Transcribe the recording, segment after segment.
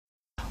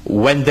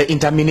When the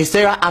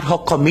Interministerial Ad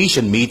Hoc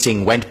Commission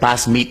meeting went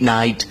past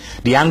midnight,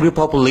 the angry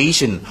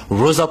population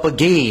rose up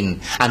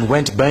again and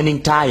went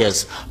burning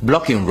tires,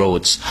 blocking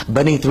roads,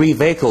 burning 3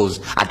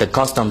 vehicles at the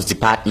Customs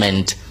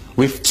Department,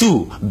 with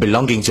 2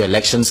 belonging to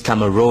Elections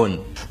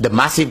Cameroon. The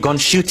massive gun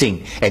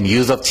shooting and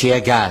use of tear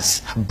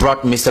gas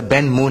brought Mr.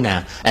 Ben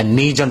Muna and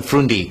Nijon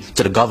Frundi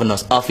to the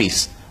governor's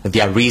office.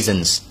 Their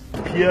reasons.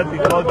 Here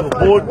because the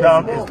whole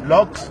town is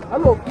blocked,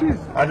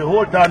 and the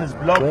whole town is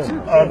blocked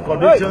on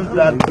conditions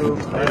that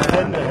they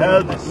send the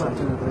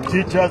health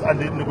teachers and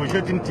the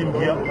negotiating team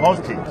here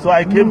hostage. So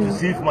I came to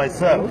see for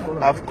myself.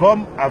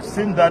 I've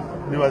seen that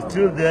they were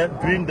still there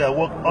doing their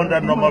work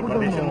under normal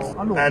conditions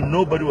and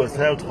nobody was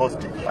held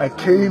hostage. I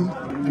came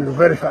to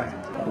verify.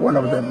 One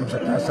of them,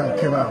 Mr. Tansan,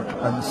 came out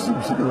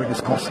and they were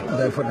discussing.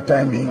 That for the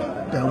time being,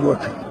 they're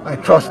working. I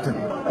trust them.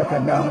 I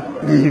can now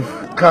live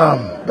calm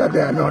that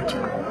they are not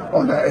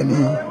under any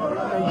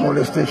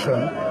molestation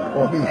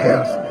or being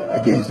held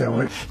against their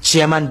will.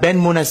 Chairman Ben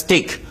Muna's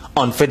take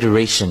on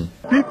federation.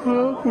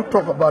 People who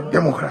talk about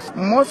democracy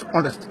must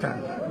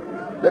understand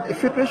that a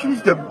federation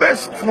is the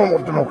best form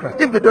of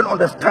democracy. If they don't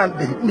understand,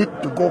 they need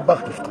to go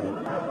back to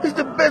school. It's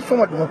the best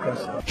form of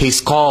democracy.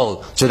 His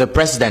call to the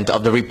President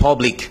of the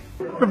Republic.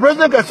 The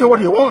president can say what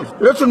he wants.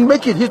 Let's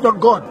make it. He's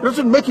not God. Let's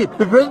make it.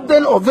 The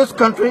president of this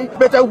country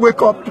better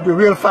wake up to the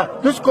real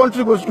fact. This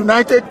country was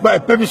united by a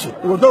plebiscite.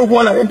 It was not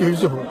one and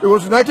indivisible. It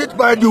was united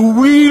by the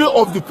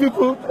will of the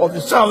people of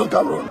the Southern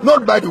Cameroon,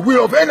 not by the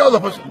will of any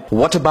other person.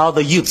 What about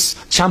the youths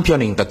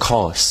championing the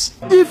cause?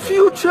 The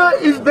future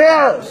is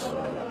theirs.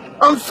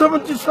 I'm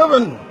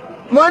 77.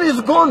 Mine is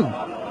gone.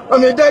 I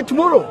may die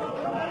tomorrow.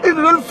 If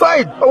they don't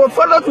fight, our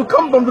fathers will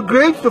come from the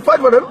graves to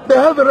fight for them. They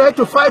have the right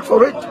to fight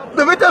for it.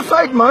 They better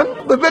fight,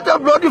 man. They better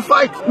bloody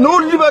fight. No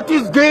liberty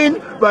is gained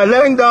by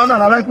lying down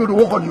and allowing people to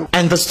walk on you.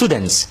 And the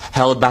students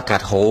held back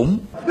at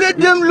home? Let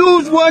them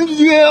lose 1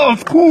 year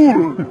of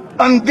school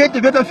and get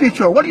a better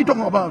future. What are you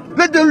talking about?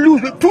 Let them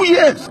lose 2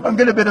 years and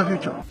get a better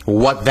future.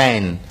 What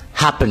then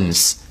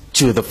happens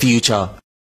to the future?